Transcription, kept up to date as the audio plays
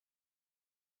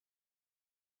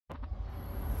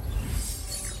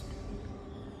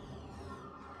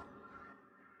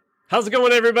How's it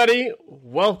going, everybody?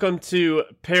 Welcome to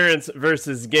Parents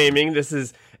versus Gaming. This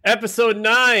is episode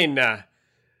 9.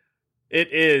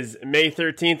 It is May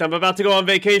 13th. I'm about to go on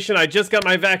vacation. I just got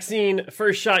my vaccine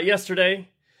first shot yesterday.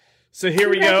 So here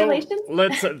we go.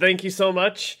 Thank you so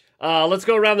much. Let's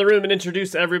go around the room and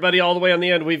introduce everybody all the way on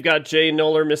the end. We've got Jay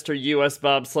Noller, Mr. US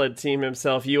Bobsled Team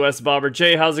himself, US Bobber.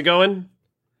 Jay, how's it going?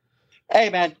 Hey,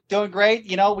 man, doing great.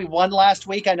 You know, we won last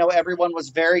week. I know everyone was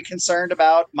very concerned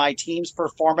about my team's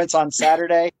performance on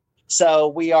Saturday. So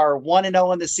we are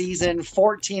 1-0 in the season,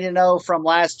 14-0 from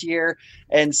last year.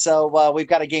 And so we've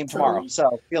got a game tomorrow.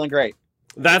 So feeling great.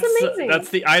 That's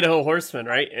the Idaho Horsemen,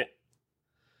 right?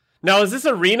 Now, is this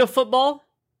arena football?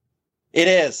 It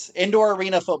is. Indoor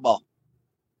arena football.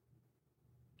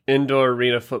 Indoor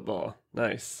arena football.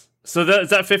 Nice. So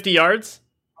is that 50 yards?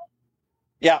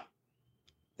 Yeah.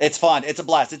 It's fun. It's a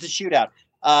blast. It's a shootout.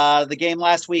 The game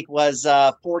last week was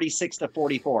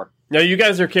 46-44. Now, you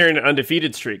guys are carrying an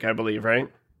undefeated streak, I believe, right?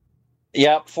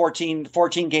 Yep, 14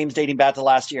 games dating back to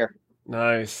last year.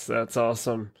 Nice. That's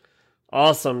awesome.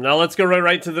 Awesome. Now, let's go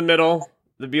right to the middle.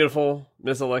 The beautiful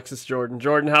Miss Alexis Jordan.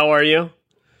 Jordan, how are you?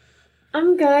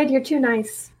 I'm good. You're too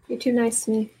nice. You're too nice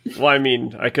to me. Well, I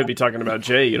mean, I could be talking about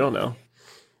Jay. You don't know.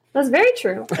 That's very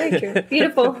true. Very true.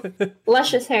 Beautiful,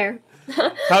 luscious hair.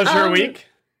 How's your week?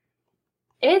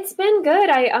 It's been good.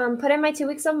 I put in my 2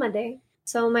 weeks on Monday.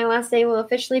 So my last day will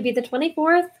officially be the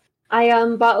 24th. I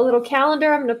bought a little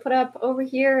calendar I'm going to put up over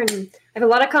here, and I have a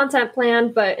lot of content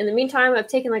planned, but in the meantime, I've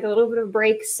taken like a little bit of a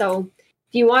break. So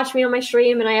if you watch me on my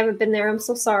stream and I haven't been there, I'm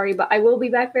so sorry, but I will be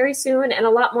back very soon and a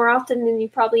lot more often than you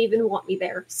probably even want me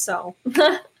there. So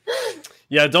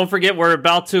yeah, don't forget, we're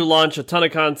about to launch a ton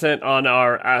of content on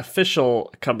our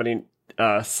official company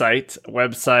site,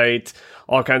 website,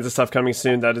 all kinds of stuff coming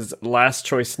soon. That is Last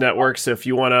Choice Network. So if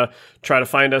you want to try to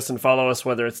find us and follow us,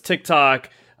 whether it's TikTok,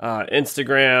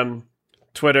 Instagram,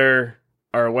 Twitter,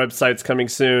 our website's coming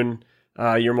soon.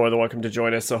 You're more than welcome to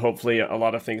join us. So hopefully a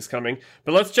lot of things coming.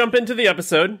 But let's jump into the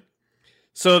episode.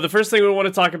 So the first thing we want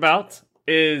to talk about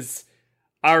is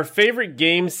our favorite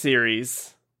game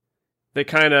series that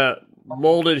kind of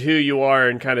molded who you are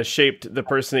and kind of shaped the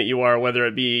person that you are, whether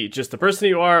it be just the person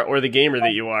you are or the gamer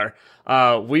that you are.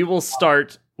 We will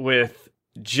start with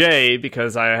Jay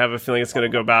because I have a feeling it's going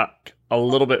to go back a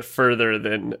little bit further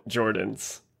than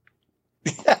Jordan's.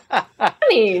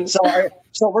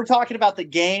 So we're talking about the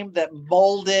game that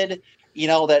molded,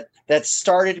 that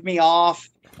started me off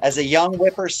as a young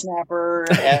whippersnapper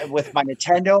with my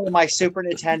Nintendo and my Super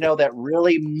Nintendo, that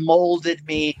really molded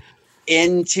me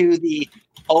into the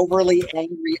overly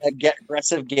angry,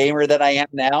 aggressive gamer that I am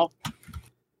now.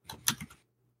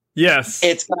 Yes.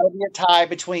 It's got to be a tie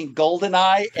between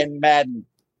GoldenEye and Madden.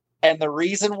 And the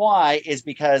reason why is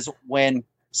because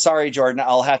sorry, Jordan,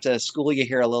 I'll have to school you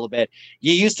here a little bit.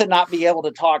 You used to not be able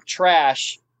to talk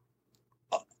trash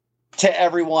to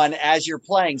everyone as you're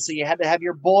playing. So you had to have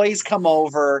your boys come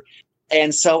over.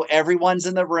 And so everyone's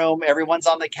in the room, everyone's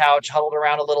on the couch, huddled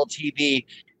around a little TV,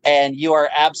 and you are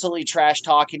absolutely trash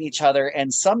talking each other.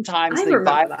 And sometimes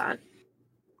the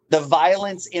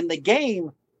violence in the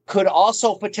game could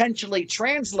also potentially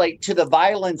translate to the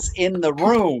violence in the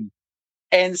room.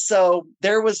 And so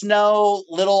there was no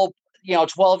little,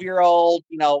 12-year-old,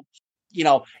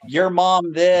 your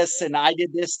mom this, and I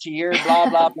did this to your blah,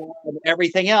 blah, blah, and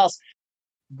everything else,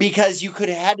 because you could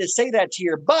have had to say that to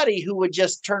your buddy who would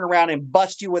just turn around and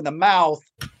bust you in the mouth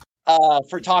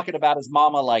for talking about his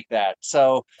mama like that.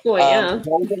 So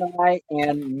GoldenEye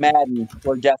and Madden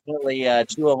were definitely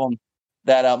two of them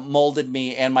that molded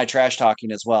me and my trash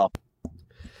talking as well.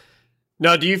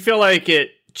 Now, do you feel like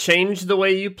it changed the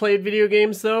way you played video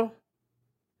games, though?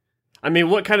 I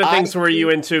mean, what kind of things were you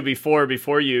into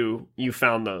before you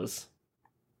found those?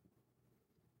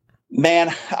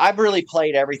 Man, I've really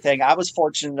played everything. I was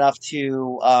fortunate enough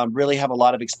to really have a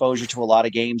lot of exposure to a lot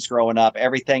of games growing up.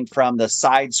 Everything from the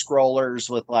side scrollers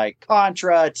with like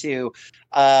Contra to,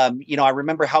 I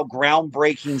remember how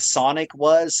groundbreaking Sonic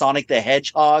was, Sonic the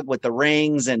Hedgehog with the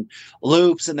rings and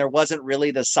loops, and there wasn't really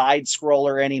the side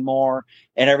scroller anymore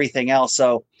and everything else.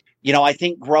 So, I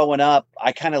think growing up,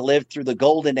 I kind of lived through the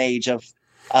golden age of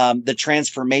the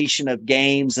transformation of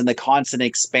games and the constant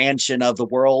expansion of the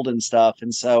world and stuff.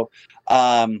 And so,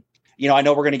 I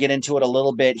know we're going to get into it a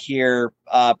little bit here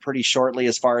pretty shortly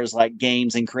as far as like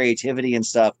games and creativity and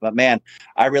stuff. But man,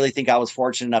 I really think I was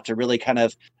fortunate enough to really kind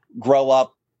of grow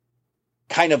up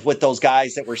kind of with those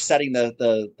guys that were setting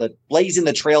the blazing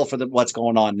the trail for what's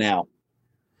going on now.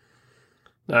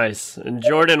 Nice. And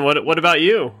Jordan, what about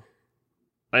you?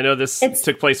 I know this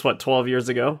took place, 12 years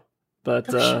ago?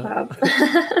 But shut up.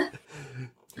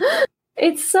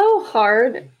 It's so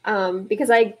hard because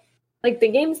I like the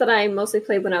games that I mostly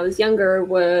played when I was younger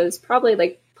was probably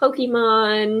like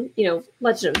Pokemon,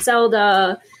 Legend of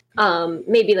Zelda,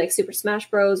 maybe like Super Smash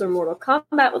Bros. Or Mortal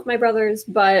Kombat with my brothers.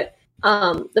 But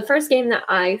the first game that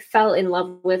I fell in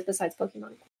love with besides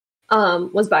Pokemon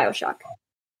was BioShock.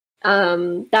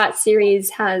 That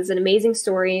series has an amazing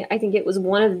story. I think it was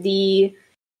one of the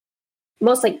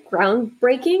most like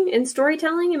groundbreaking in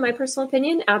storytelling, in my personal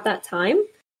opinion, at that time.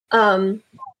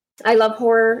 I love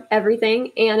horror,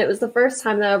 everything, and it was the first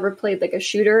time that I ever played like a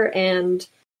shooter and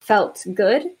felt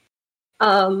good.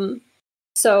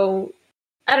 So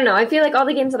I don't know. I feel like all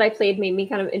the games that I played made me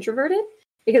kind of introverted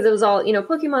because it was all,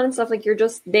 Pokemon and stuff, like you're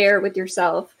just there with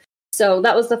yourself. So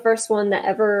that was the first one that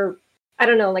ever, I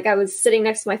don't know, like I was sitting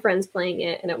next to my friends playing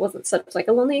it and it wasn't such like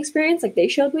a lonely experience. Like they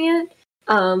showed me it.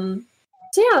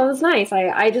 So yeah, it was nice.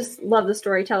 I just love the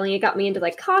storytelling. It got me into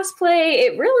like cosplay.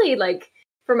 It really like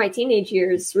for my teenage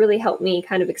years really helped me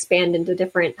kind of expand into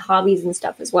different hobbies and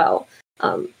stuff as well.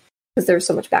 Because there's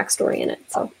so much backstory in it.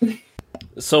 So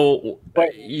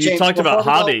you James, talked about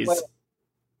hobbies.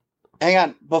 Hang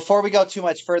on, before we go too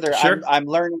much further, sure. I'm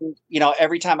learning,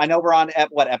 every time. I know we're on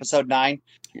episode 9,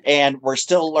 and we're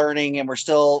still learning and we're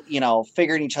still,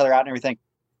 figuring each other out and everything.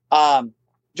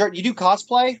 Jordan, you do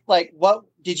cosplay? Like, what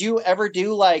did you ever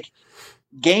do? Like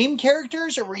game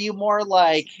characters, or were you more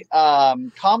like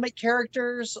comic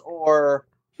characters, or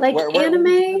like anime?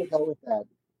 Where go with that?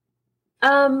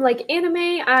 Like anime,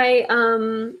 I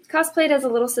cosplayed as a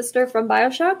little sister from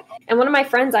BioShock, and one of my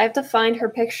friends, I have to find her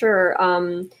picture.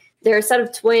 They're a set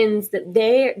of twins that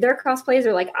their cosplays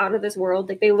are like out of this world.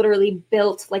 Like they literally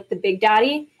built like the Big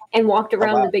Daddy and walked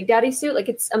around in the Big Daddy suit. Like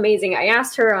it's amazing. I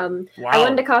asked her, Wow. I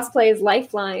wanted to cosplay as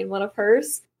Lifeline, one of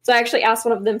hers. So I actually asked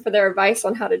one of them for their advice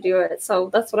on how to do it. So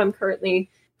that's what I'm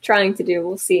currently trying to do.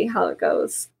 We'll see how it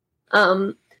goes.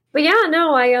 But yeah,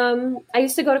 no, I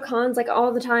used to go to cons like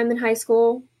all the time in high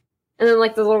school, and then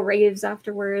like the little raves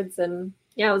afterwards, and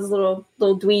yeah, I was a little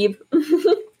dweeb.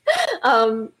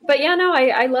 But yeah, no,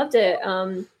 I loved it.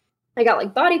 I got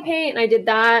like body paint, and I did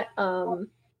that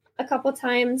a couple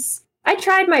times. I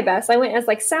tried my best. I went as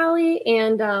like Sally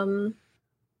and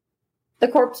the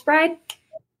Corpse Bride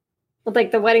with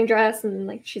like the wedding dress and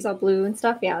like she's all blue and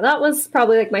stuff. Yeah, that was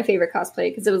probably like my favorite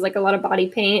cosplay because it was like a lot of body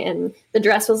paint and the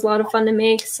dress was a lot of fun to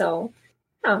make. So,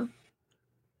 yeah.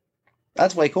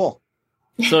 That's way cool.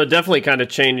 So it definitely kind of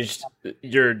changed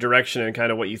your direction and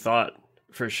kind of what you thought,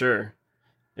 for sure.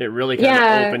 It really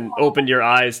kind of opened your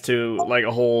eyes to like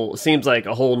seems like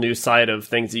a whole new side of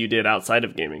things that you did outside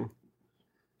of gaming.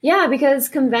 Yeah, because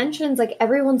conventions, like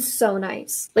everyone's so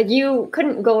nice. Like you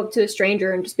couldn't go up to a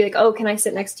stranger and just be like, "Oh, can I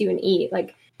sit next to you and eat?"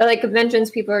 But like conventions,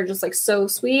 people are just like so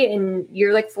sweet, and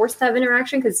you're like forced to have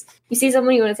interaction because you see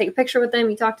someone, you want to take a picture with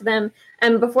them, you talk to them.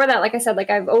 And before that, like I said,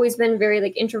 like I've always been very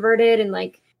like introverted and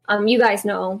like you guys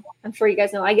know, I'm sure you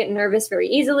guys know, I get nervous very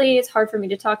easily. It's hard for me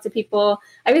to talk to people.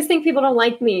 I always think people don't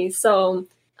like me, so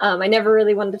I never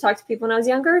really wanted to talk to people when I was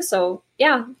younger. So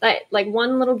yeah, that like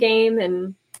one little game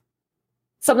and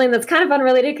something that's kind of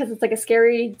unrelated because it's like a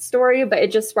scary story, but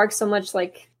it just sparked so much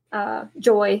like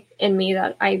joy in me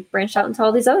that I branched out into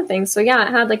all these other things. So yeah,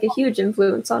 it had like a huge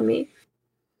influence on me.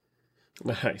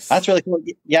 Nice. That's really cool.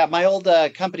 Yeah, my old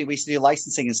company, we used to do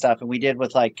licensing and stuff, and we did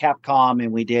with like Capcom,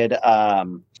 and we did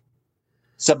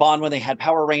Saban when they had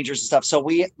Power Rangers and stuff. So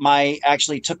I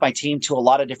actually took my team to a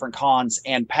lot of different cons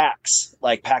and PAX,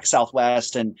 like PAX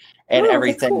Southwest and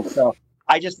everything. Cool. So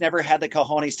I just never had the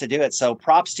cojones to do it. So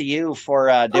props to you for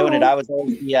doing it.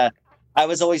 I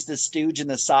was always the stooge in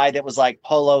the side that was like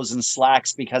polos and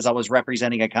slacks because I was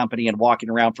representing a company and walking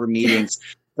around for meetings.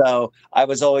 So I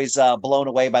was always blown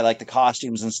away by like the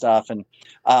costumes and stuff and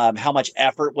how much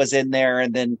effort was in there.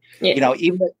 And then,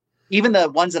 even the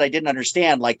ones that I didn't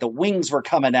understand, like the wings were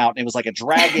coming out and it was like a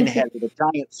dragon head with a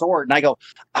giant sword. And I go,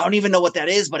 I don't even know what that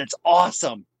is, but it's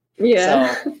awesome.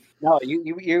 Yeah. So, no,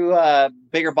 you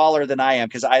bigger baller than I am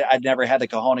because I'd never had the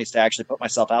cojones to actually put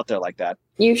myself out there like that.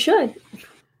 You should.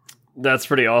 That's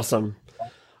pretty awesome.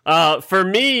 For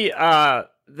me,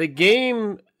 the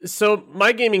game. So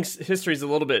my gaming history is a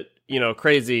little bit,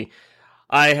 crazy.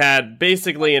 I had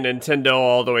basically a Nintendo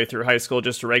all the way through high school,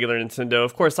 just a regular Nintendo.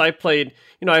 Of course, I played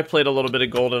a little bit of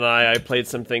GoldenEye. I played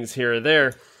some things here or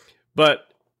there, but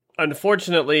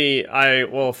unfortunately,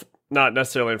 not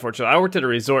necessarily unfortunately, I worked at a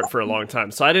resort for a long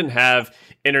time, so I didn't have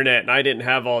internet and I didn't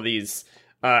have all these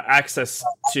access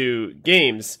to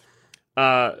games.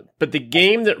 But the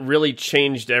game that really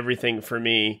changed everything for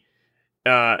me,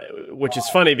 which is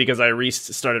funny because I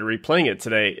started replaying it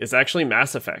today, is actually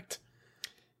Mass Effect.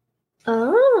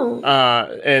 Oh.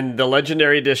 And the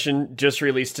Legendary Edition just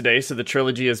released today, so the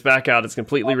trilogy is back out. It's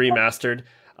completely remastered.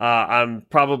 I'm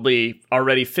probably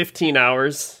already 15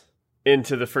 hours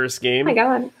into the first game. Oh my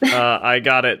God. I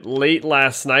got it late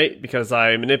last night because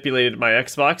I manipulated my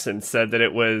Xbox and said that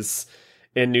it was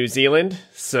in New Zealand.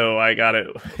 So I got it,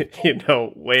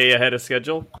 way ahead of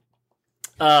schedule.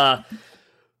 But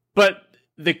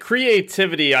the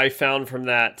creativity I found from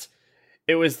that,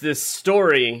 it was this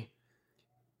story.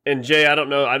 And Jay, I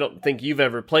don't think you've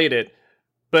ever played it,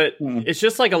 but it's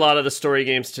just like a lot of the story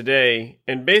games today.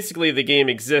 And basically the game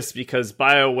exists because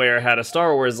BioWare had a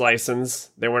Star Wars license.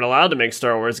 They weren't allowed to make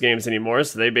Star Wars games anymore.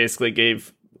 So they basically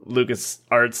gave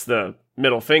LucasArts the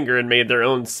middle finger and made their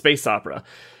own space opera.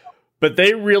 But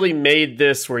they really made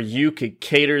this where you could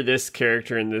cater this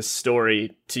character and this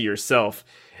story to yourself.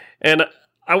 And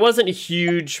I wasn't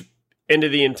huge into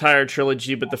the entire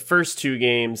trilogy, but the first two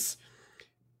games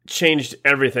changed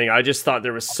everything. I just thought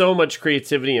there was so much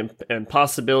creativity and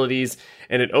possibilities,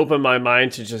 and it opened my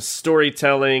mind to just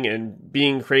storytelling and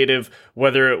being creative,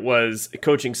 whether it was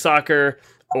coaching soccer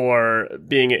or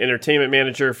being an entertainment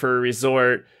manager for a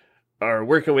resort or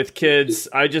working with kids.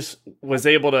 I just was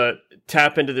able to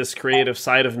tap into this creative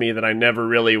side of me that I never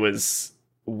really was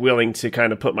willing to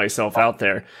kind of put myself out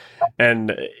there.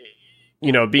 And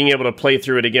being able to play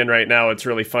through it again right now, it's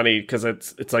really funny because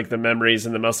it's like the memories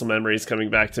and the muscle memories coming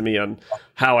back to me on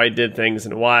how I did things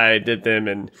and why I did them.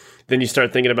 And then you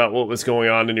start thinking about what was going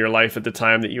on in your life at the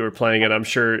time that you were playing it. I'm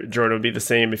sure Jordan would be the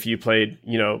same if you played,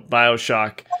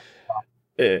 BioShock.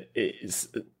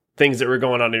 Things that were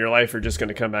going on in your life are just going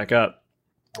to come back up.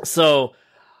 So,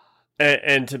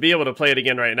 and to be able to play it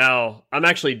again right now, I'm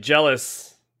actually jealous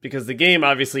because the game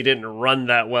obviously didn't run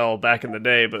that well back in the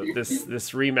day, but this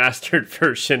remastered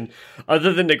version,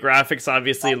 other than the graphics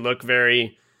obviously look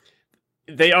they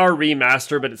are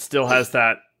remastered, but it still has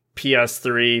that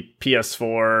PS3,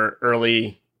 PS4,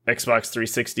 early Xbox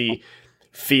 360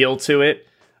 feel to it.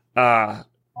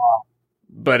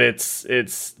 But it's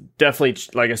definitely,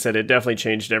 like I said, it definitely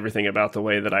changed everything about the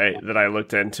way that I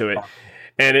looked into it.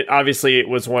 And it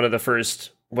was one of the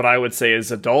first, what I would say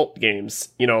is adult games.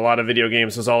 A lot of video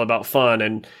games was all about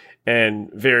fun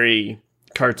and very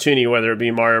cartoony, whether it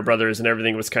be Mario Brothers and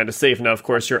everything was kind of safe. Now, of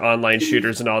course, your online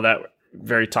shooters and all that,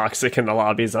 very toxic in the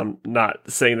lobbies. I'm not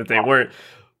saying that they weren't,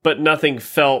 but nothing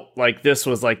felt like this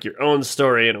was like your own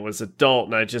story and it was adult.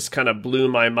 And I just kind of blew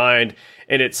my mind.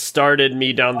 And it started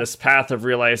me down this path of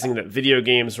realizing that video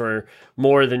games were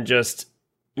more than just,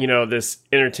 this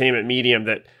entertainment medium,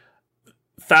 that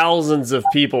thousands of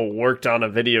people worked on a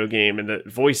video game and that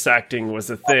voice acting was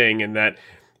a thing and that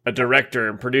a director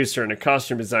and producer and a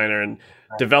costume designer and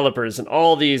developers and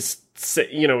all these,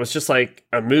 it was just like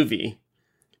a movie,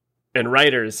 and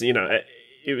writers,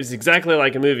 it was exactly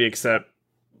like a movie, except,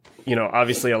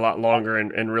 obviously a lot longer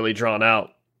and really drawn out.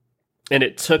 And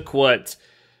it took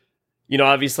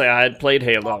obviously I had played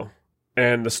Halo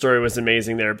and the story was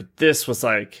amazing there, but this was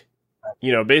like,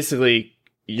 basically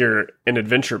you're an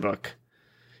adventure book.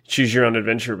 Choose your own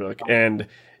adventure book, and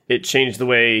it changed the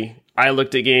way I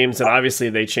looked at games, and obviously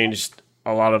they changed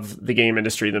a lot of the game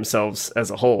industry themselves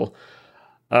as a whole.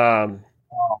 And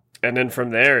then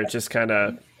from there, it just kind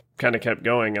of kept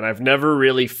going, and I've never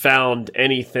really found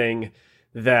anything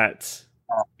that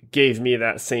gave me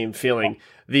that same feeling.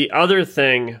 The other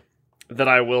thing that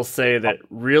I will say that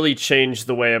really changed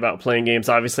the way about playing games,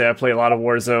 obviously I play a lot of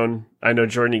Warzone. I know,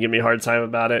 Jordan, you give me a hard time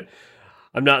about it.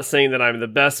 I'm not saying that I'm the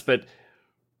best, but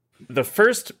the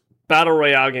first Battle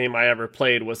Royale game I ever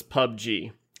played was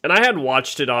PUBG. And I had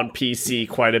watched it on PC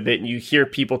quite a bit, and you hear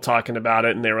people talking about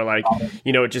it, and they were like,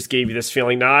 it just gave you this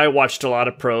feeling. Now, I watched a lot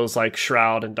of pros like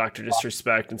Shroud and Dr.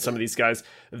 Disrespect and some of these guys.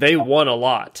 They won a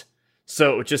lot.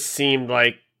 So it just seemed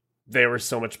like they were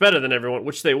so much better than everyone,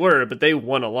 which they were, but they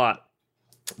won a lot.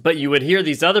 But you would hear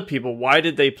these other people, why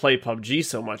did they play PUBG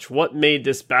so much? What made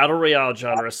this Battle Royale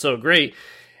genre so great?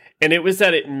 And it was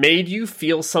that it made you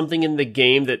feel something in the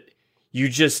game that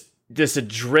this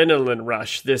adrenaline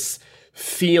rush, this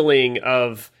feeling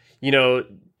of,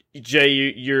 Jay,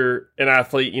 you're an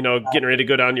athlete, getting ready to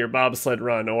go down your bobsled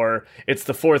run, or it's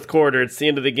the fourth quarter, it's the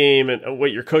end of the game, and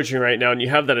what you're coaching right now, and you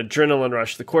have that adrenaline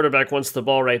rush. The quarterback wants the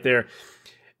ball right there.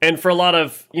 And for a lot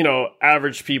of,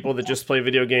 average people that just play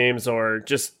video games, or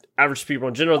just average people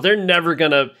in general, they're never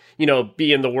going to,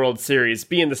 be in the World Series,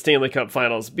 be in the Stanley Cup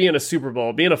Finals, be in a Super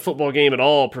Bowl, be in a football game at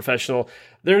all professional.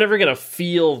 They're never going to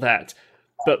feel that.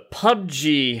 But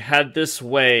PUBG had this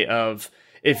way of,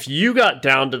 if you got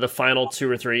down to the final 2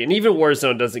 or 3, and even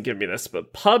Warzone doesn't give me this,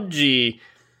 but PUBG,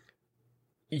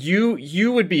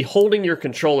 you would be holding your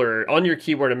controller on your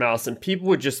keyboard and mouse, and people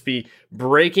would just be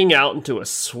breaking out into a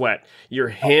sweat. Your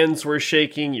hands were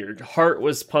shaking, your heart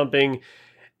was pumping,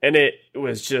 and it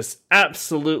was just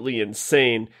absolutely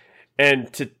insane.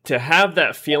 And to have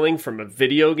that feeling from a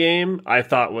video game, I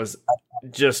thought was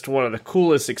just one of the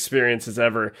coolest experiences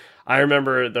ever. I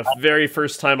remember the very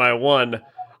first time I won,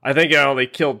 I think I only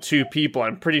killed 2 people.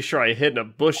 I'm pretty sure I hid in a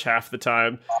bush half the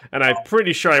time. And I'm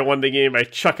pretty sure I won the game by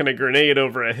chucking a grenade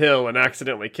over a hill and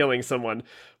accidentally killing someone.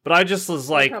 But I just was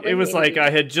like, it was like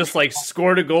I had just like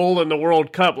scored a goal in the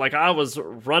World Cup. Like I was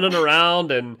running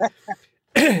around and...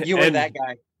 You were that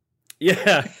guy.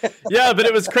 Yeah, but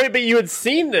it was great. But you had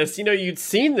seen this, you'd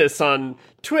seen this on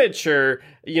Twitch or,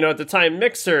 at the time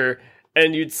Mixer,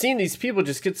 and you'd seen these people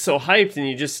just get so hyped, and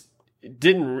you just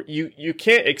didn't, you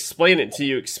can't explain it till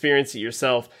you experience it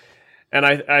yourself. And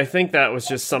I think that was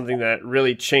just something that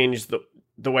really changed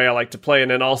the way I like to play.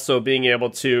 And then also being able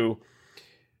to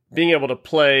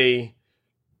play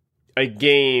a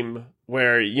game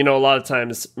where, a lot of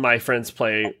times my friends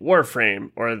play Warframe,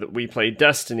 or we play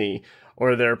Destiny,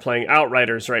 or they're playing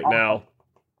Outriders right now.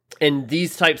 In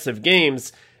these types of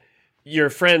games,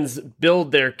 your friends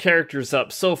build their characters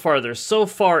up so far, they're so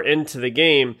far into the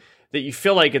game that you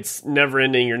feel like it's never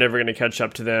ending, you're never going to catch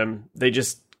up to them. They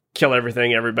just kill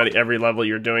everything, everybody, every level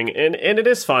you're doing, and it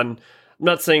is fun. I'm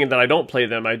not saying that I don't play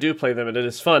them, I do play them, and it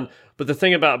is fun. But the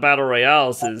thing about Battle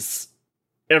Royales is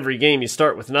every game you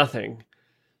start with nothing.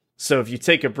 So if you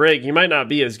take a break, you might not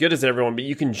be as good as everyone, but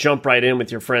you can jump right in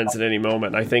with your friends at any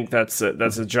moment. I think that's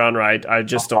a genre I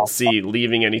just don't see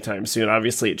leaving anytime soon.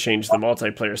 Obviously, it changed the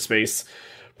multiplayer space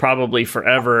probably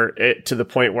forever, to the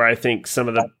point where I think some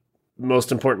of the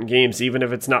most important games, even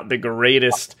if it's not the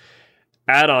greatest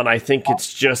add-on, I think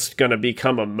it's just going to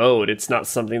become a mode. It's not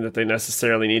something that they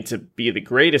necessarily need to be the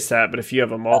greatest at, but if you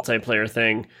have a multiplayer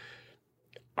thing,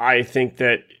 I think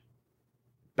that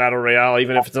Battle Royale,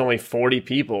 even if it's only 40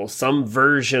 people, some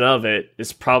version of it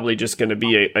is probably just going to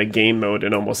be a game mode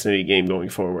in almost any game going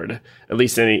forward, at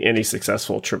least any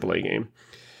successful AAA game.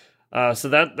 So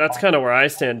that's kind of where I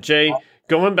stand. Jay,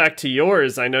 going back to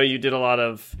yours, I know you did a lot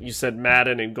of, you said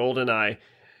Madden and GoldenEye.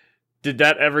 Did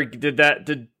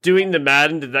doing the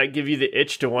Madden, did that give you the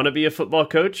itch to want to be a football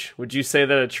coach? Would you say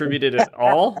that attributed at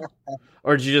all?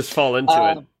 Or did you just fall into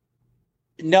it?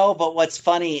 No, but what's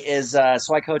funny is,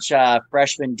 so I coach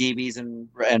freshman DBs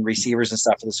and receivers and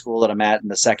stuff for the school that I'm at in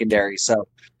the secondary. So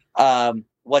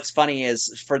what's funny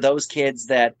is for those kids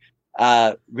that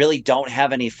really don't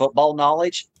have any football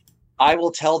knowledge, I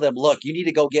will tell them, look, you need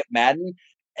to go get Madden,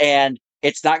 and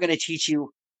it's not going to teach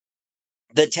you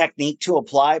the technique to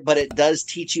apply, but it does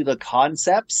teach you the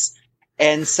concepts.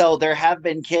 And so there have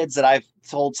been kids that I've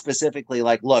told specifically,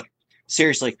 like, look,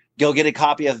 seriously, go get a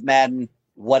copy of Madden,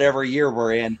 whatever year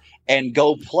we're in, and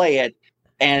go play it.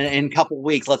 And in a couple of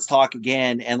weeks, let's talk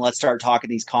again, and let's start talking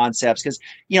these concepts, because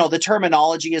the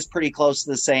terminology is pretty close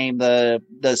to the same. The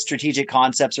strategic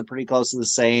concepts are pretty close to the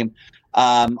same.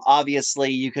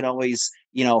 Obviously, you can always,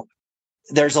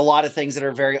 there's a lot of things that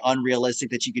are very unrealistic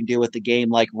that you can do with the game,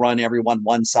 like run everyone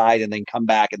one side and then come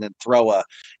back and then throw a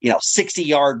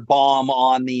 60-yard bomb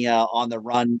on the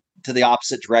run to the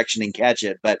opposite direction and catch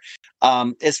it. But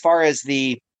as far as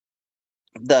the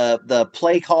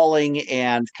play calling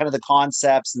and kind of the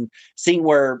concepts and seeing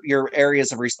where your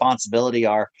areas of responsibility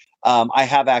are, I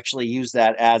have actually used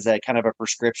that as a kind of a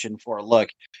prescription for, look,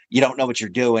 you don't know what you're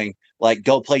doing, like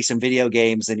go play some video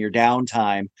games in your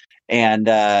downtime and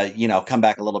come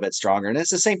back a little bit stronger. And it's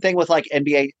the same thing with like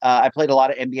NBA. I played a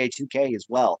lot of NBA 2K as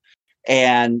well,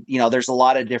 and there's a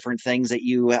lot of different things that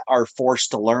you are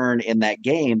forced to learn in that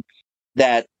game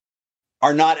that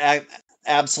are not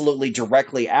absolutely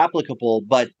directly applicable,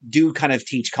 but do kind of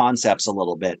teach concepts a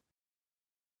little bit.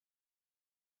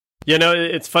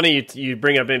 It's funny you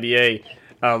bring up NBA.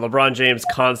 LeBron James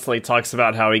constantly talks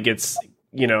about how he gets,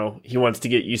 he wants to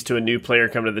get used to a new player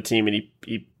coming to the team, and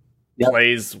he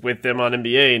plays with them on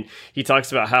NBA, and he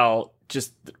talks about how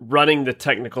just running the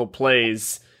technical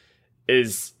plays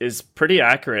is pretty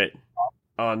accurate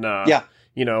on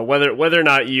whether or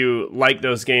not you like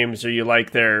those games or you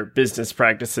like their business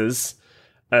practices.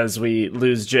 As we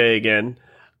lose Jay again,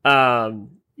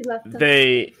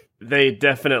 they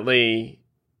definitely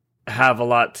have a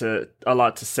lot to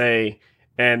say,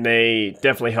 and they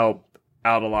definitely help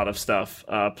out a lot of stuff.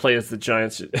 Play as the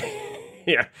Giants,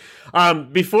 yeah.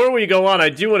 Before we go on, I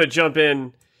do want to jump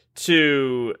in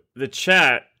to the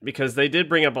chat because they did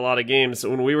bring up a lot of games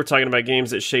when we were talking about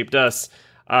games that shaped us.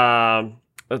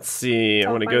 Let's see.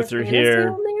 I want to go through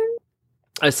here.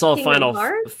 I saw Final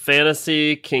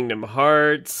Fantasy, Kingdom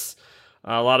Hearts,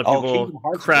 a lot of people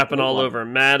crapping all over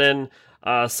Madden.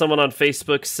 Someone on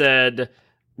Facebook said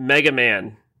Mega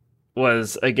Man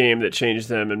was a game that changed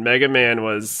them, and Mega Man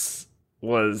was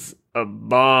a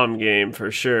bomb game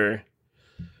for sure.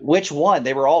 Which one?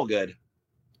 They were all good.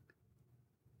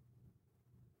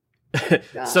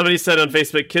 Somebody said on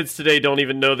Facebook, kids today don't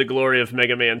even know the glory of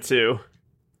Mega Man 2.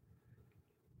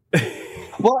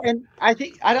 Well, and I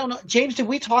don't know, James, did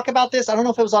we talk about this? I don't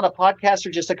know if it was on a podcast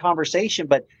or just a conversation,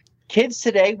 but kids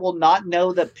today will not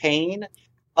know the pain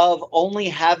of only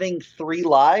having 3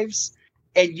 lives,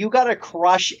 and you got to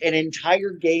crush an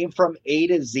entire game from A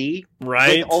to Z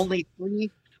right? with only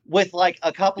 3, with like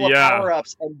a couple of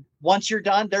power-ups, and once you're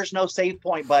done, there's no save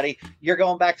point, buddy. You're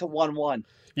going back to 1-1.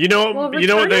 You know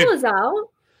what they was out.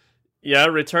 Yeah,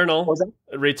 Returnal.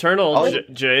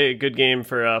 Returnal, Jay, a good game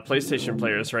for PlayStation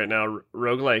players right now,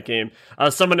 roguelike game.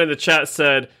 Someone in the chat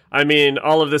said, I mean,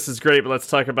 all of this is great, but let's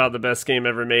talk about the best game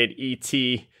ever made,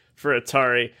 E.T. for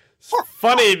Atari. It's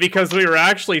funny because we were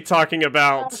actually talking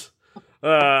about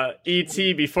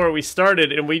E.T. before we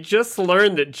started, and we just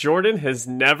learned that Jordan has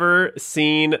never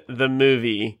seen the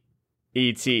movie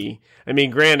E.T. I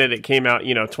mean, granted, it came out,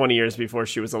 20 years before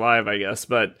she was alive, I guess,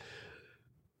 but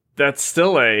that's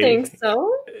still think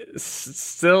so.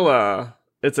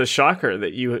 It's a shocker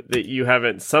that you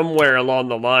haven't, somewhere along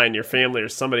the line, your family or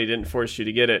somebody didn't force you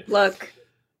to get it. Look,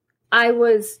 I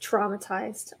was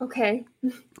traumatized. Okay.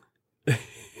 It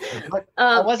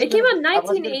came out in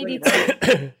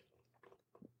 1982.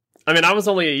 I mean, I was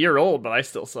only a year old, but I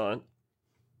still saw it.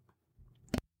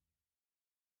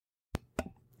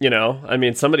 I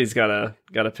mean, somebody's gotta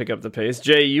pick up the pace.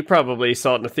 Jay, you probably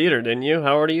saw it in the theater, didn't you?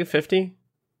 How old are you? 50?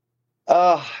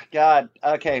 Oh, God.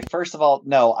 Okay, first of all,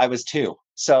 no, I was 2.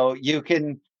 So you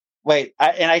can wait.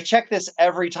 And I check this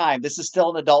every time. This is still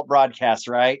an adult broadcast,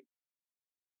 right?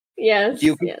 Yes.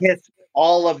 You can kiss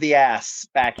all of the ass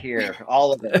back here.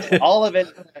 All of it. All of it.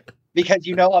 Because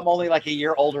I'm only like a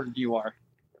year older than you are.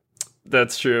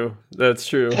 That's true.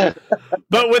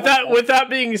 But with that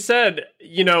being said,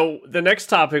 the next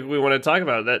topic we want to talk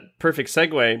about, that perfect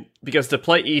segue, because to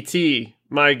play E.T.,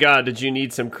 my God, did you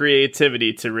need some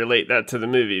creativity to relate that to the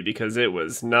movie, because it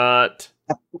was not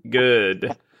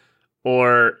good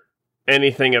or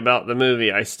anything about the movie.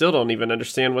 I still don't even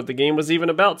understand what the game was even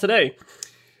about today.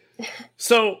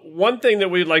 So one thing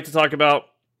that we'd like to talk about,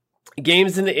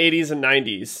 games in the 80s and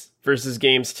 90s versus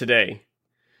games today.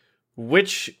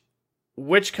 Which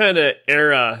kind of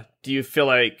era do you feel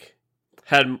like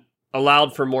had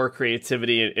allowed for more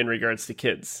creativity in regards to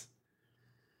kids?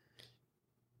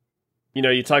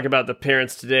 You talk about the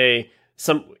parents today.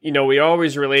 We're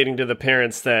always relating to the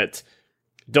parents that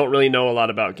don't really know a lot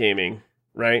about gaming,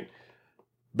 right?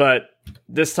 But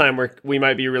this time we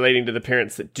might be relating to the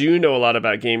parents that do know a lot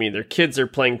about gaming. Their kids are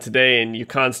playing today, and you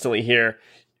constantly hear,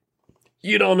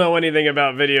 you don't know anything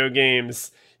about video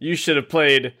games. You should have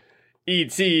played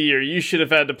E.T., or you should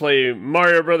have had to play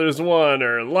Mario Brothers 1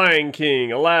 or Lion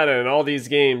King, Aladdin, all these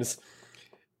games.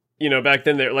 Back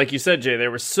then, like you said, Jay, they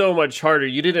were so much harder.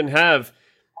 You didn't have,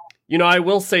 I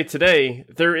will say today,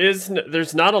 there's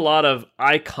not a lot of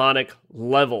iconic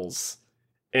levels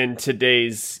in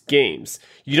today's games.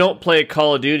 You don't play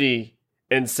Call of Duty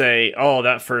and say, oh,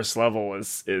 that first level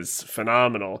is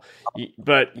phenomenal.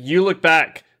 But you look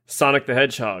back, Sonic the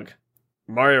Hedgehog,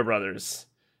 Mario Brothers,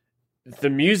 the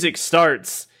music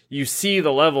starts, you see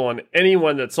the level, and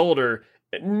anyone that's older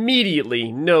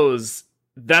immediately knows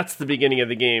that's the beginning of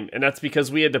the game. And that's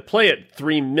because we had to play it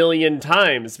 3 million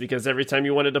times, because every time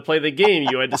you wanted to play the game,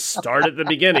 you had to start at the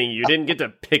beginning. You didn't get to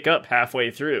pick up halfway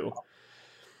through.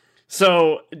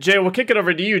 So, Jay, we'll kick it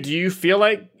over to you. Do you feel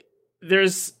like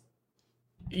there's,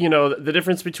 the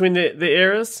difference between the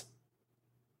eras?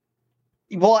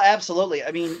 Well, absolutely.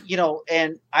 I mean,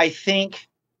 and I think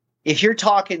if you're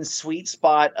talking sweet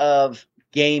spot of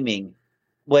gaming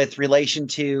with relation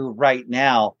to right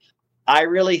now, I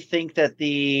really think that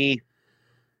the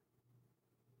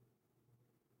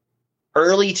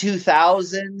early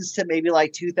 2000s to maybe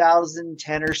like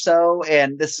 2010 or so,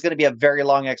 and this is going to be a very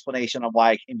long explanation on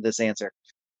why I came to this answer.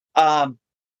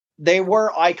 They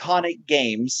were iconic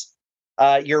games.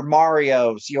 Your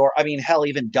Marios, hell,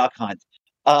 even Duck Hunt.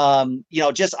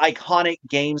 Just iconic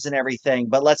games and everything.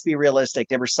 But let's be realistic.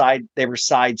 They were side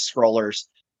scrollers,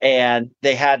 and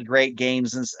they had great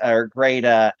games or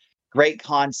great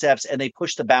concepts, and they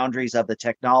pushed the boundaries of the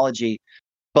technology.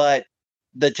 But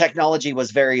the technology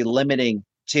was very limiting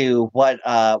to what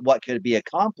could be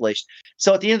accomplished.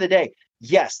 So at the end of the day,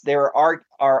 yes, there are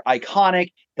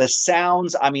iconic. The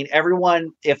sounds,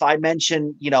 everyone, if I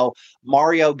mention,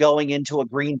 Mario going into a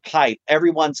green pipe,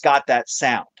 everyone's got that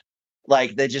sound.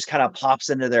 Like, that just kind of pops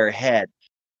into their head.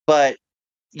 But,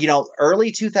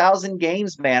 early 2000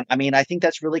 games, man, I think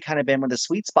that's really kind of been where the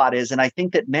sweet spot is. And I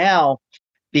think that now,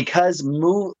 because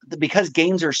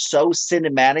games are so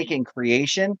cinematic in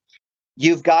creation,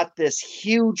 you've got this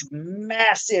huge,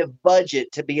 massive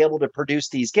budget to be able to produce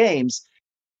these games.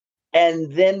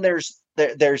 And then there's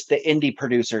the indie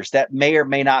producers that may or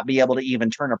may not be able to even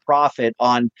turn a profit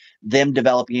on them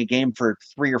developing a game for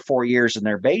 3 or 4 years in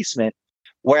their basement.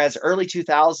 Whereas early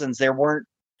 2000s, there weren't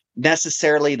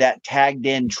necessarily that tagged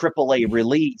in AAA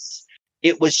release.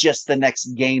 It was just the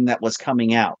next game that was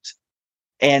coming out.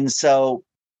 And so,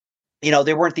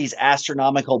 there weren't these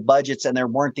astronomical budgets and there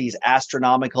weren't these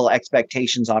astronomical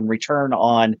expectations on return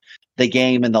on the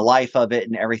game and the life of it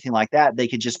and everything like that. They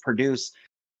could just produce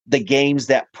the games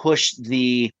that pushed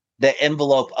the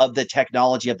envelope of the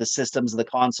technology of the systems, the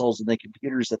consoles, and the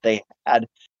computers that they had.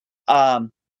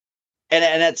 And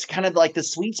that's kind of like the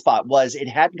sweet spot was it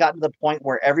hadn't gotten to the point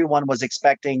where everyone was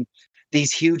expecting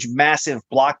these huge, massive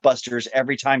blockbusters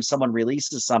every time someone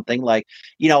releases something. Like,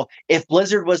 if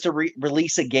Blizzard was to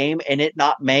release a game and it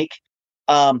not make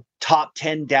top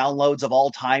 10 downloads of all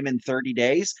time in 30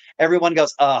 days, everyone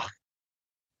goes, ugh,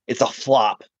 it's a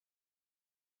flop.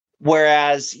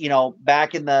 Whereas,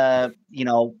 back in the,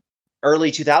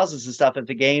 early 2000s and stuff, if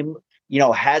the game,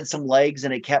 had some legs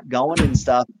and it kept going and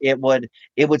stuff, it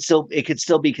could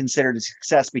still be considered a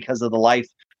success because of the life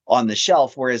on the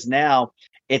shelf. Whereas now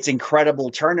it's incredible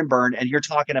turn and burn. And you're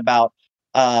talking about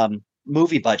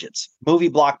movie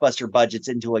blockbuster budgets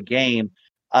into a game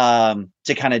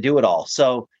to kind of do it all.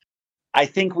 So I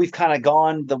think we've kind of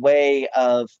gone the way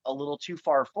of a little too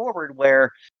far forward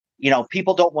where,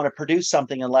 people don't want to produce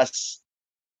something unless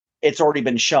it's already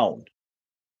been shown.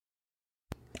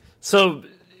 So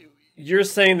you're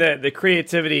saying that the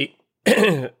creativity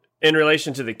in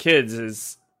relation to the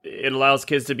kids it allows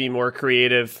kids to be more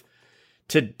creative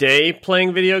today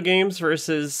playing video games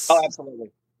versus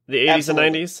absolutely. The 80s and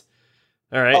 90s?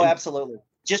 All right. Oh, absolutely.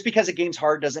 Just because a game's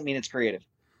hard doesn't mean it's creative.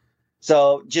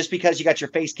 So just because you got your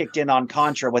face kicked in on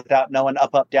Contra without knowing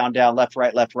up, down, left,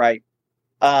 right,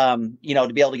 to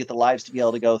be able to get the lives to be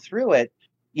able to go through it,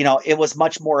 it was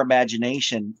much more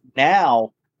imagination.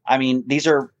 Now, I mean, these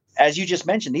are, as you just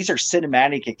mentioned, these are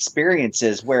cinematic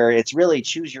experiences where it's really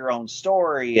choose your own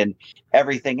story and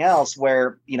everything else,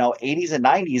 where, 80s and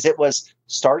 90s, it was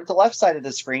start at the left side of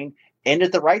the screen, end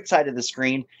at the right side of the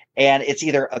screen, and it's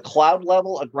either a cloud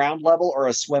level, a ground level, or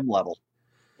a swim level.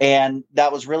 And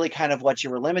that was really kind of what you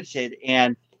were limited.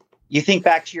 And you think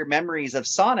back to your memories of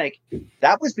Sonic,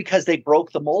 that was because they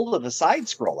broke the mold of the side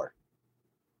scroller.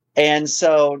 And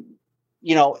so,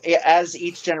 as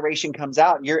each generation comes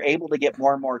out, you're able to get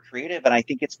more and more creative. And I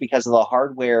think it's because of the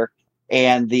hardware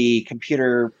and the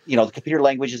computer, the computer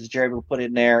languages that you're able to put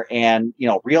in there, and,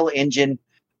 Real Engine,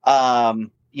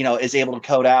 is able to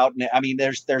code out. And I mean,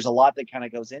 there's a lot that kind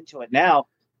of goes into it. Now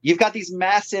you've got these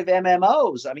massive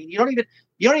MMOs. I mean, you don't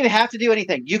even have to do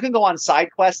anything. You can go on side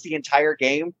quests the entire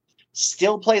game,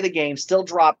 still play the game, still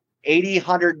drop 80,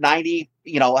 190,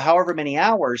 however many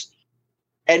hours,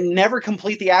 and never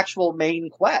complete the actual main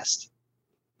quest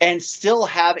and still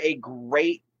have a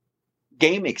great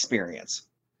game experience.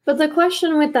 But the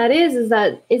question with that is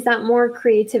that more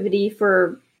creativity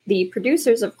for the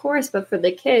producers, of course, but for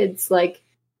the kids? Like,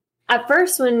 at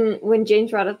first, when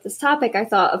James brought up this topic, I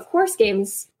thought, of course,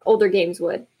 older games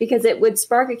would, because it would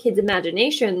spark a kid's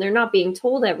imagination. They're not being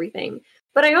told everything.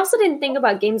 But I also didn't think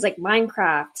about games like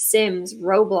Minecraft, Sims,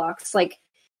 Roblox, like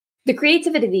the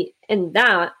creativity in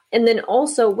that. And then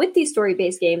also with these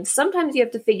story-based games, sometimes you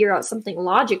have to figure out something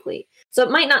logically. So it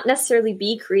might not necessarily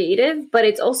be creative, but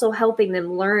it's also helping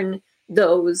them learn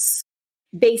those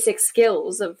basic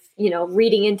skills of,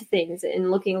 reading into things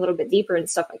and looking a little bit deeper and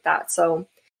stuff like that. So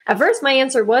at first, my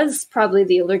answer was probably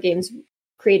the older games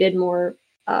created more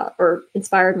or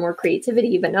inspired more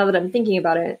creativity. But now that I'm thinking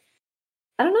about it,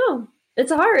 I don't know.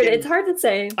 It's hard. It's hard to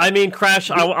say. I mean, Crash,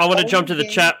 I want to jump to the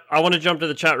chat. I want to jump to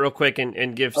the chat real quick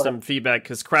and give some feedback,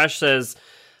 because Crash says,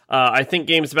 I think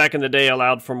games back in the day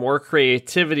allowed for more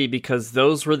creativity because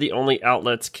those were the only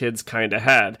outlets kids kind of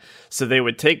had. So they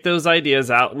would take those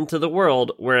ideas out into the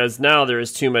world, whereas now there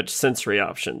is too much sensory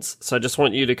options. So I just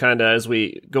want you to kind of, as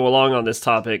we go along on this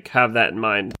topic, have that in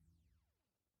mind.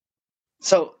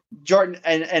 So, Jordan,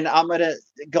 and I'm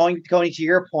going to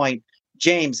your point,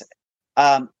 James,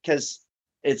 because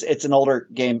it's an older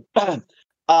game.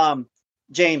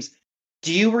 James,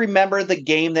 do you remember the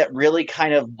game that really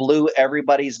kind of blew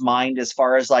everybody's mind as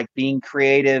far as like being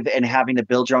creative and having to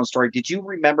build your own story? Did you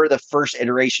remember the first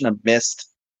iteration of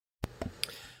Myst?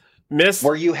 Myst,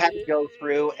 where you had to go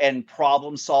through and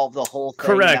problem solve the whole thing.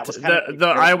 Correct.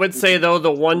 I would say though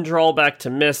the one drawback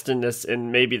to Myst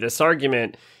in maybe this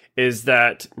argument is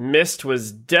that Myst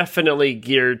was definitely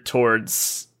geared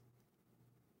towards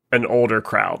an older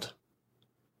crowd.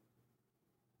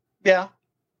 Yeah.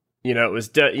 You know, it was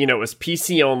it was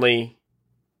PC only,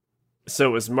 so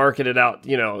it was marketed out.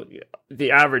 You know,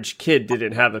 the average kid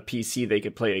didn't have a PC they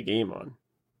could play a game on.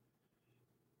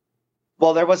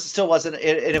 Well, there still wasn't, and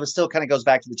it was still kind of goes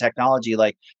back to the technology.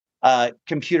 Like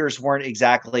computers weren't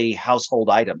exactly household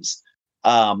items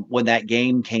when that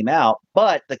game came out,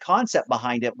 but the concept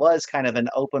behind it was kind of an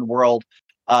open world,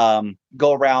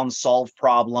 go around, solve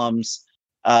problems,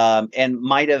 and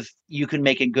you can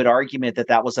make a good argument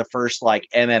that was the first like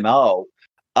MMO.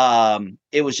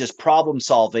 It was just problem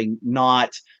solving,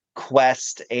 not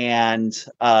quest and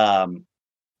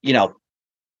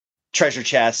treasure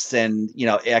chests and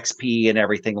XP and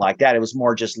everything like that. It was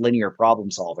more just linear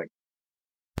problem solving.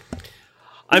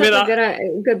 I mean,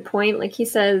 a good point. Like he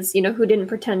says, who didn't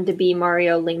pretend to be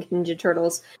Mario, Link, Ninja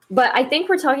Turtles? But I think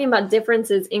we're talking about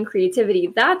differences in creativity.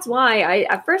 That's why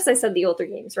at first I said the older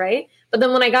games, right? But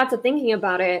then when I got to thinking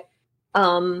about it,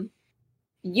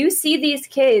 you see these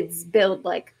kids build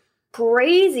like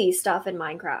crazy stuff in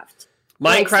Minecraft.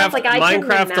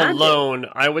 Minecraft alone,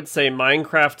 I would say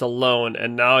Minecraft alone,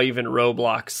 and now even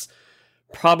Roblox,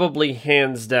 probably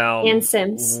hands down, and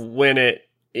Sims win it.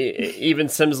 Even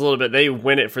Sims a little bit, they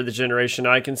win it for the generation.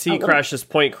 I can see Crash's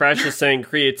point. Crash is saying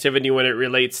creativity when it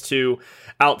relates to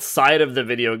outside of the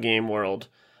video game world.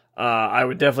 I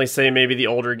would definitely say maybe the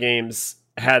older games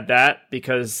had that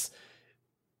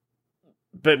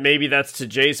but maybe that's to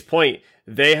Jay's point.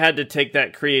 They had to take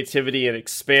that creativity and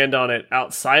expand on it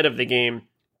outside of the game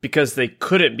because they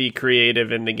couldn't be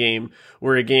creative in the game.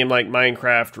 Where a game like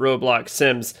Minecraft, Roblox,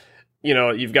 Sims,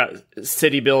 you've got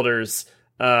city builders,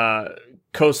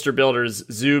 coaster builders,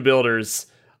 zoo builders,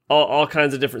 all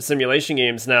kinds of different simulation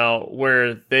games now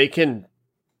where they can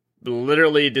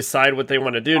literally decide what they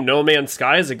want to do. No Man's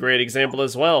Sky is a great example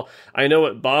as well. I know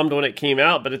it bombed when it came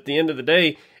out, but at the end of the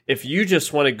day, if you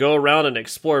just want to go around and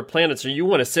explore planets, or you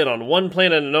want to sit on one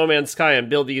planet in No Man's Sky and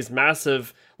build these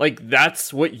massive,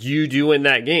 that's what you do in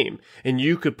that game. And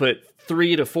you could put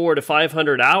 300 to 400 to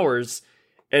 500 hours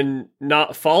and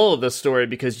not follow the story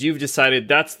because you've decided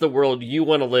that's the world you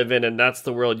want to live in and that's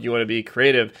the world you want to be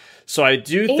creative. So I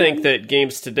do think that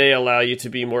games today allow you to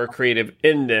be more creative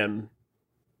in them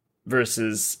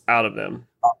versus out of them.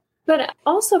 But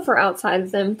also for outside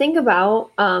of them, think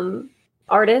about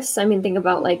artists. I mean, think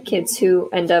about like kids who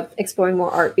end up exploring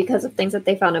more art because of things that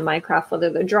they found in Minecraft, whether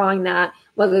they're drawing that,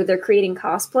 whether they're creating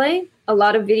cosplay. A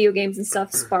lot of video games and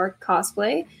stuff spark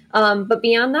cosplay. But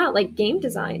beyond that, like game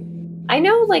design. I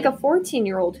know like a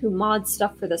 14-year-old who mods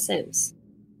stuff for The Sims.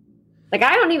 Like,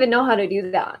 I don't even know how to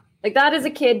do that. Like, that is a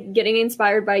kid getting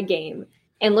inspired by a game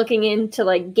and looking into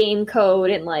like game code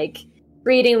and like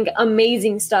creating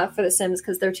amazing stuff for The Sims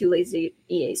because they're too lazy.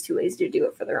 EA's too lazy to do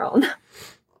it for their own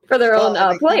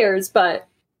players. But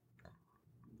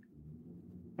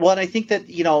and I think that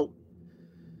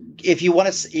if you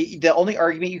want to, the only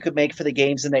argument you could make for the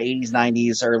games in the 80s,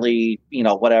 90s, early,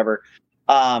 whatever,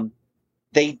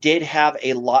 they did have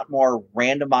a lot more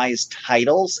randomized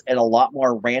titles and a lot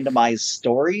more randomized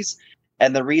stories.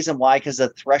 And the reason why, because the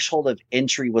threshold of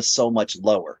entry was so much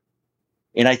lower.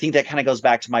 And I think that kind of goes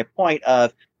back to my point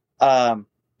of,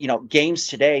 games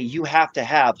today, you have to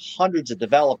have hundreds of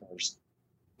developers.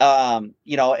 We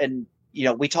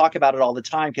talk about it all the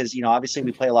time because, obviously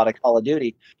we play a lot of Call of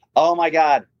Duty. Oh my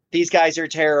God, these guys are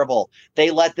terrible.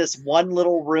 They let this one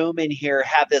little room in here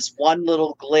have this one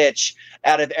little glitch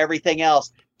out of everything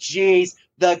else. Jeez,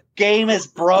 the game is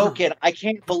broken. I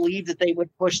can't believe that they would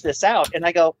push this out. And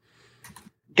I go,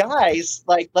 guys,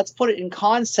 let's put it in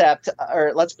concept,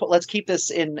 or let's keep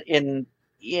this in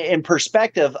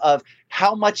perspective of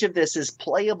how much of this is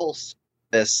playable.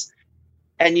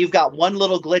 And you've got one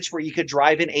little glitch where you could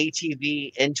drive an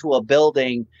ATV into a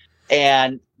building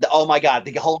and oh my God,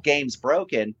 the whole game's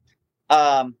broken.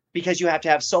 Because you have to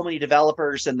have so many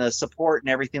developers and the support and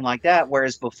everything like that.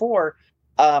 Whereas before,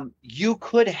 you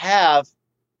could have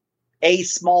a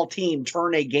small team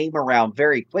turn a game around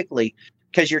very quickly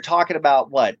because you're talking about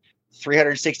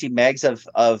 360 megs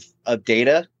of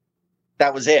data.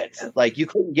 That was it. Like you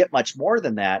couldn't get much more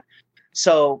than that.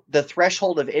 So the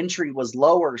threshold of entry was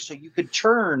lower. So you could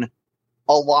churn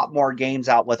a lot more games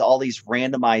out with all these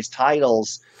randomized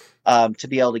titles to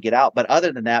be able to get out. But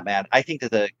other than that, man, I think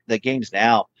that the games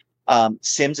now,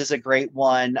 Sims is a great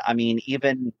one. I mean,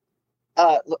 even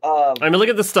look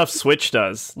at the stuff Switch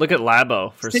does. Look at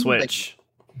Labo for Switch.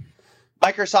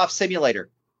 Microsoft Simulator.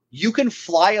 You can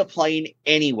fly a plane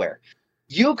anywhere.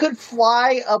 You could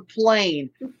fly a plane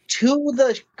to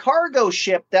the cargo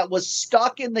ship that was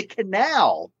stuck in the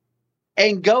canal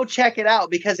and go check it out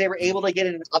because they were able to get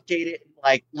it and update it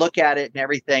and look at it and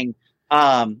everything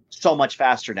so much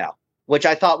faster now, which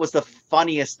I thought was the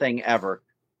funniest thing ever.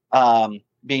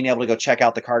 being able to go check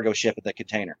out the cargo ship at the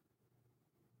container.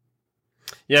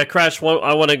 Yeah, Crash,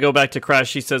 I want to go back to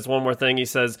Crash. He says one more thing. He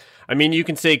says, I mean, you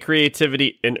can say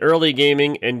creativity in early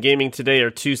gaming and gaming today are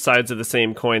two sides of the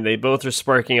same coin. They both are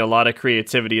sparking a lot of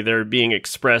creativity. They're being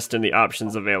expressed in the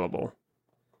options available.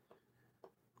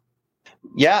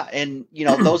 Yeah, and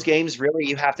those games, really,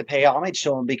 you have to pay homage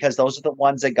to them because those are the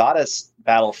ones that got us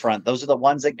Battlefront. Those are the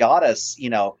ones that got us,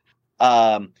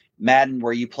 Madden,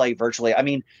 where you play virtually. I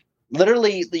mean,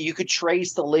 literally, you could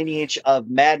trace the lineage of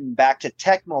Madden back to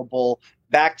Tecmo Bowl,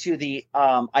 back to the.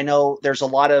 I know there's a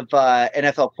lot of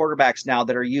NFL quarterbacks now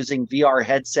that are using VR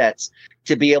headsets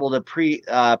to be able to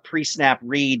pre-snap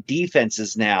read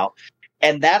defenses now,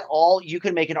 and that all you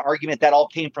can make an argument that all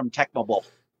came from Tecmo Bowl.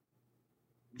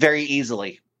 Very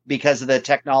easily because of the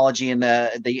technology and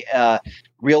the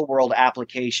real world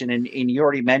application. And you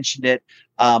already mentioned it.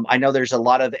 I know there's a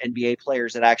lot of NBA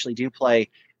players that actually do play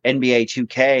NBA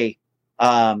 2K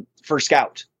for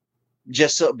Scout,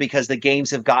 just so because the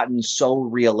games have gotten so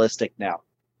realistic now.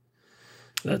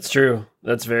 That's true.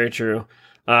 That's very true.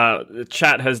 The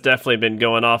chat has definitely been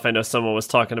going off. I know someone was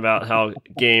talking about how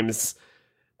games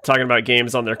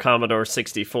on their Commodore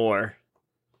 64.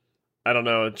 I don't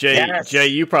know. Jay, yes. Jay,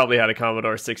 you probably had a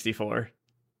Commodore 64.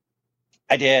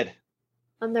 I did.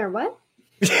 On their what?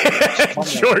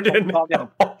 Jordan.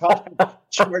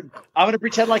 Jordan. I'm going to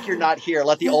pretend like you're not here.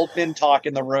 Let the old men talk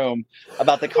in the room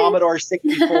about the Commodore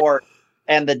 64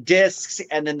 and the discs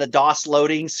and then the DOS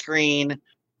loading screen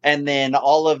and then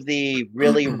all of the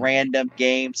really random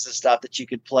games and stuff that you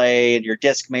could play and your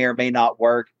disc may or may not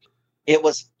work. It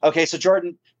was okay. So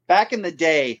Jordan, back in the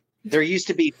day, there used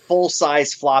to be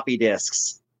full-size floppy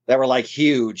disks that were like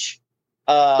huge.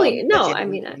 Wait, no, I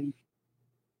mean,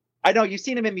 I know you've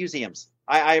seen them in museums.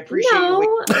 I appreciate no.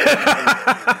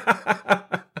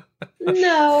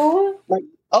 No. Like,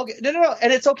 okay, no,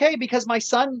 and it's okay because my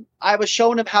son, I was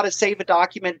showing him how to save a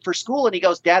document for school, and he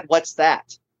goes, "Dad, what's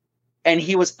that?" And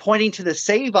he was pointing to the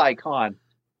save icon,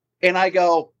 and I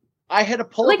go, I had to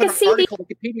pull like up an CD? article on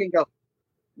Wikipedia and go,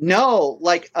 "No,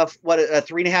 like a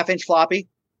 3.5-inch floppy."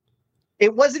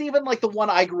 It wasn't even like the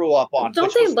one I grew up on.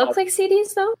 Don't they look like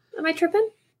CDs though? Am I tripping?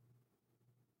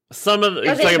 Some of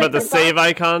you're talking about the save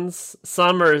icons.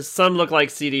 Some look like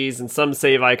CDs, and some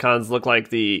save icons look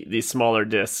like the smaller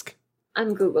disc.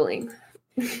 I'm googling.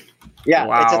 Yeah,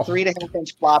 wow. It's a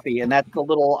 3.5-inch floppy, and that's the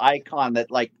little icon that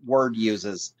like Word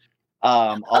uses.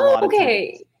 A lot of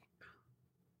times.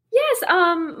 Yes.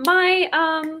 My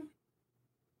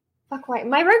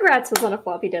Rugrats was on a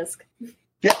floppy disk.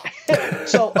 Yeah.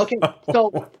 So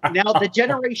now the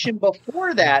generation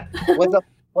before that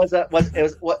was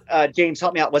James,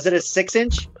 help me out. Was it a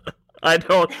 6-inch? I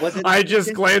don't. I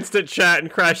just glanced at chat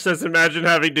and Crash says, "Imagine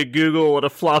having to Google what a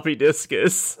floppy disk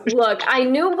is." Look, I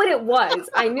knew what it was.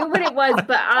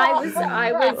 But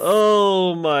I was.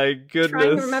 Oh my goodness!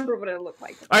 Trying to remember what it looked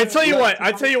like. I tell you what.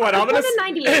 I'm gonna.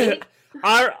 98.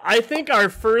 I think our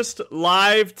first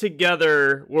live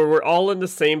together where we're all in the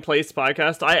same place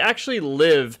podcast, I actually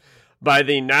live by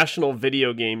the National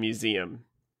Video Game Museum.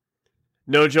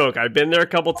 No joke. I've been there a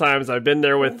couple times. I've been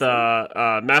there with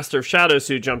Master of Shadows,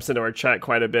 who jumps into our chat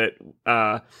quite a bit.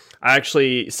 I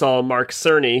actually saw Mark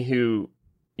Cerny, who,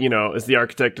 is the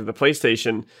architect of the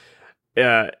PlayStation,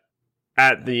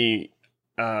 at the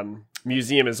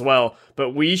museum as well.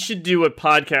 But we should do a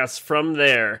podcast from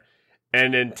there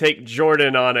and then take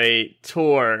Jordan on a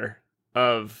tour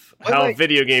of how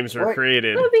video games were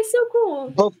created. That would be so cool.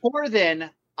 Before then,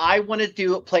 I want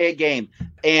to play a game,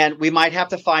 and we might have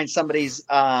to find somebody's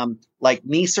like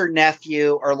niece or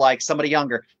nephew or like somebody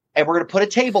younger, and we're going to put a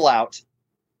table out,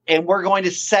 and we're going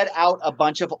to set out a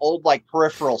bunch of old like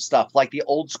peripheral stuff, like the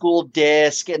old school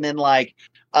disc, and then like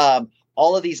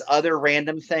all of these other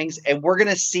random things, and we're going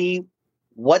to see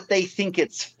what they think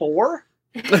it's for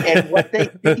and what they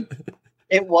think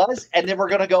it was, and then we're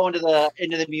going to go into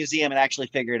the museum and actually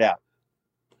figure it out.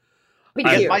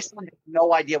 Because my son had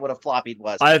no idea what a floppy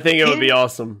was. I think it would be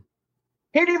awesome.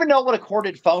 He didn't even know what a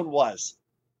corded phone was.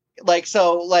 And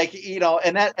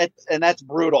that's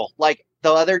brutal. Like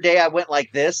the other day I went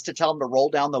like this to tell him to roll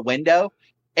down the window,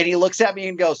 and he looks at me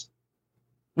and goes,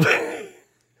 and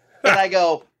I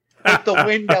go, "Put the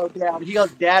window down." He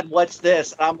goes, "Dad, what's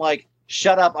this?" And I'm like,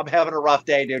 "Shut up. I'm having a rough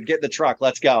day, dude. Get in the truck.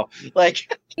 Let's go."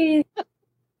 Like,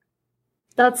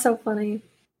 that's so funny.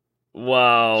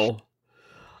 Wow.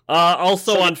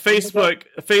 Also on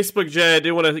Facebook, Jay, I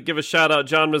do want to give a shout out.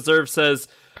 John Reserve says,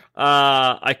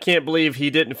 I can't believe he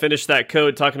didn't finish that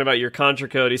code talking about your Contra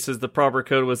code. He says the proper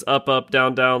code was up,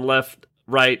 down, left,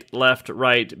 right,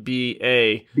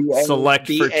 BA. Select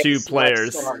for two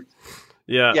players. Start.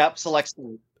 Yeah. Yep. Select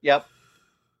start. Yep.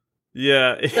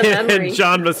 Yeah, and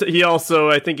John he also,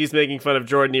 I think he's making fun of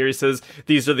Jordan here. He says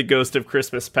these are the ghost of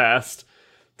Christmas past,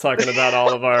 talking about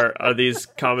all of our these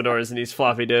Commodores and these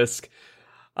floppy disk.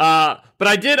 But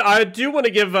I do want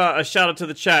to give a shout out to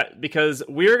the chat, because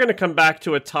we're going to come back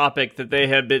to a topic that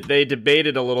they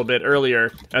debated a little bit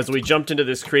earlier as we jumped into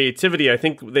this creativity. I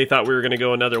think they thought we were going to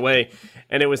go another way,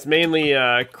 and it was mainly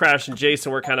Crash and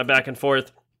Jason were kind of back and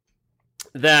forth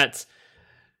that.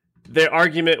 Their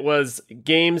argument was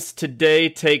games today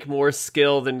take more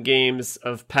skill than games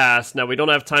of past. Now, we don't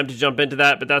have time to jump into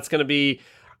that, but that's going to be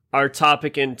our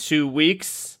topic in 2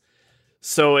 weeks.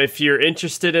 So if you're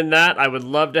interested in that, I would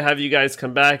love to have you guys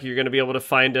come back. You're going to be able to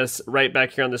find us right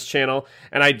back here on this channel.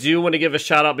 And I do want to give a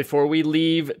shout out before we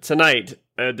leave tonight.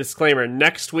 A disclaimer,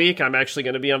 next week I'm actually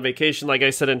going to be on vacation, like I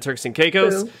said, in Turks and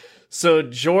Caicos. True. So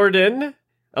Jordan...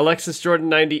 Alexis Jordan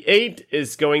 98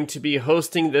 is going to be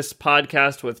hosting this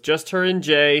podcast with just her and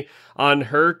Jay on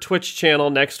her Twitch channel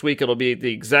next week. It'll be at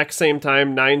the exact same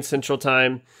time, 9 Central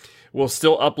Time. We'll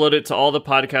still upload it to all the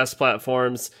podcast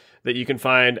platforms that you can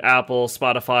find: Apple,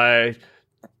 Spotify,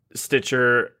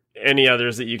 Stitcher, any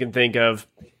others that you can think of,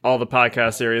 all the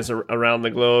podcast areas around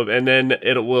the globe. And then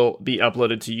it will be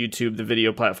uploaded to YouTube, the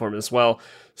video platform as well.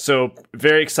 So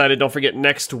very excited. Don't forget,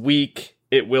 next week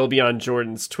it will be on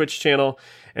Jordan's Twitch channel.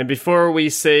 And before we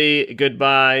say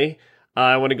goodbye,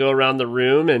 I want to go around the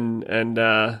room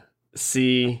and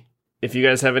see if you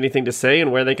guys have anything to say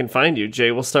and where they can find you.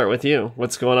 Jay, we'll start with you.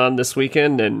 What's going on this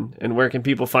weekend, and where can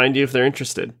people find you if they're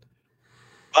interested?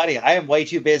 Buddy, I am way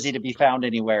too busy to be found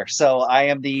anywhere. So I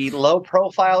am the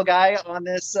low-profile guy on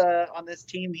this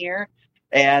team here,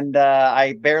 and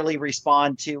I barely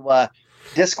respond to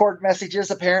Discord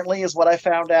messages, apparently, is what I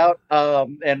found out.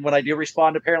 And when I do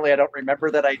respond, apparently I don't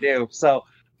remember that I do. So,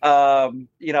 at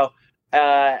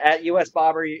US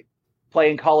Bobber,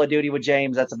 playing Call of Duty with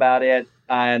James, that's about it.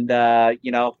 And,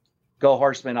 go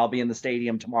Horsemen, I'll be in the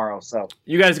stadium tomorrow. So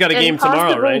you guys got a game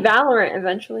tomorrow, right? Valorant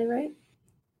eventually, right?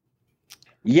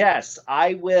 Yes,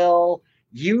 I will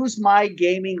use my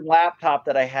gaming laptop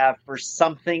that I have for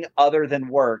something other than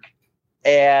work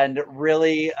and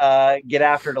really get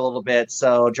after it a little bit.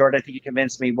 So, Jordan, I think you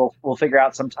convinced me. We'll figure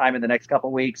out some time in the next couple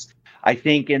of weeks. I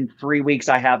think in 3 weeks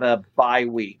I have a bye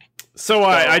week. So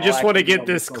I just want to get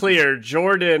this clear.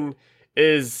 Jordan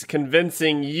is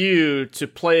convincing you to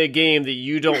play a game that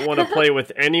you don't want to play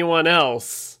with anyone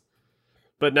else.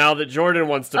 But now that Jordan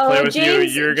wants to play with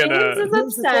James, you, you're going to... James is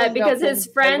upset because his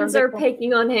friends are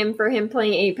picking on him for him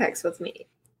playing Apex with me.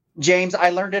 James,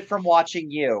 I learned it from watching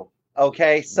you.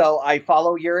 Okay, so I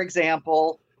follow your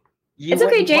example. It's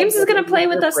okay. James is going to play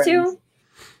with us too.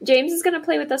 James is going to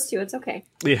play with us too. It's okay.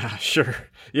 Yeah, sure.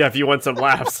 Yeah, if you want some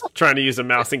laughs, trying to use a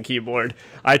mouse and keyboard.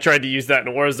 I tried to use that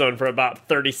in Warzone for about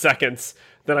 30 seconds.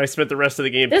 Then I spent the rest of the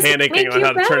game panicking on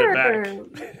how to turn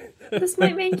it back. This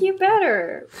might make you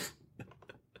better.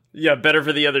 Yeah, better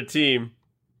for the other team.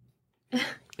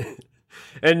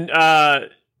 And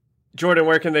Jordan,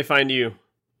 where can they find you?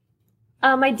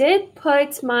 I did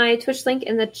put my Twitch link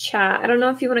in the chat. I don't know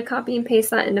if you want to copy and paste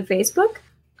that into Facebook.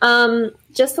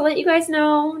 Just to let you guys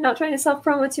know, not trying to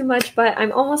self-promo too much, but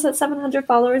I'm almost at 700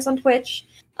 followers on Twitch.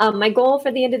 My goal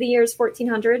for the end of the year is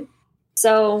 1,400.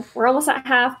 So we're almost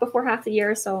at before half the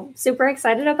year. So super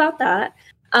excited about that.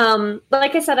 But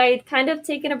like I said, I kind of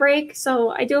taken a break.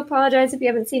 So I do apologize if you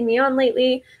haven't seen me on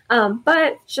lately.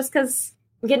 But just because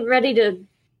I'm getting ready to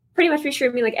pretty much be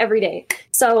streaming like every day.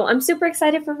 So I'm super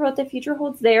excited for what the future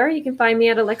holds there. You can find me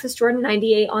at Alexis Jordan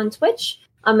 98 on Twitch.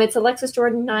 It's Alexis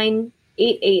Jordan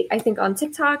 988, I think, on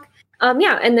TikTok.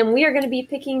 And then we are going to be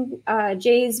picking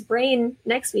Jay's brain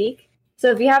next week. So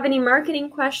if you have any marketing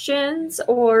questions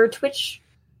or Twitch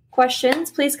questions,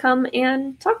 please come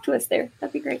and talk to us there.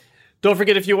 That'd be great. Don't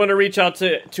forget, if you want to reach out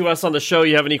to us on the show,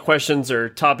 you have any questions or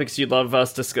topics you'd love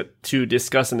us to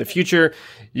discuss in the future,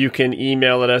 you can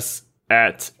email us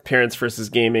at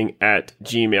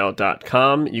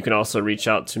parentsversusgaming@gmail.com. You can also reach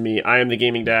out to me. I am the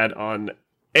Gaming Dad on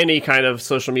any kind of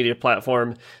social media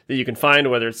platform that you can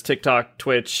find, whether it's TikTok,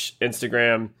 Twitch,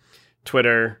 Instagram,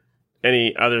 Twitter,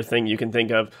 any other thing you can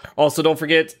think of. Also, don't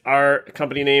forget, our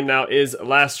company name now is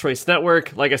Last Choice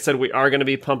Network. Like I said, we are going to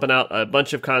be pumping out a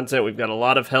bunch of content. We've got a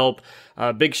lot of help.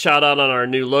 Big shout out on our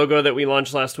new logo that we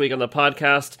launched last week on the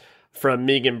podcast from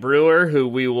Megan Brewer, who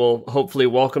we will hopefully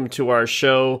welcome to our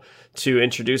show to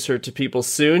introduce her to people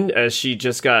soon, as she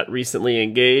just got recently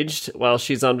engaged while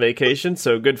she's on vacation.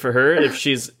 So good for her if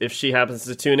she happens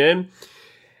to tune in.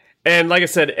 And like I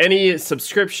said, any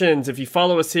subscriptions, if you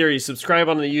follow us here, you subscribe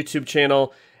on the YouTube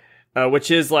channel,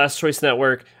 which is Last Choice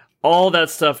Network, all that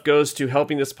stuff goes to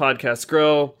helping this podcast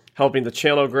grow, helping the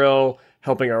channel grow,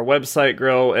 helping our website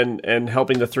grow, and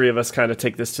helping the three of us kind of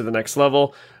take this to the next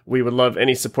level. We would love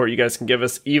any support you guys can give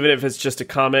us, even if it's just a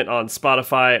comment on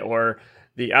Spotify or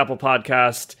the Apple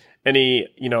Podcast. Any,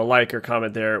 like or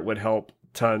comment there would help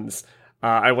tons.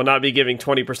 I will not be giving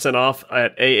 20% off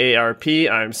at AARP.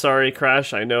 I'm sorry,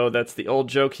 Crash. I know that's the old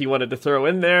joke he wanted to throw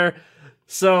in there.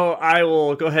 So I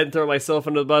will go ahead and throw myself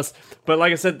under the bus. But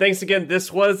like I said, thanks again.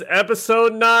 This was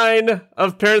episode 9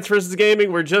 of Parents vs.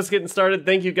 Gaming. We're just getting started.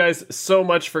 Thank you guys so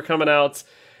much for coming out.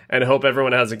 And I hope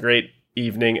everyone has a great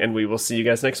evening. And we will see you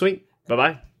guys next week.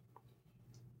 Bye-bye.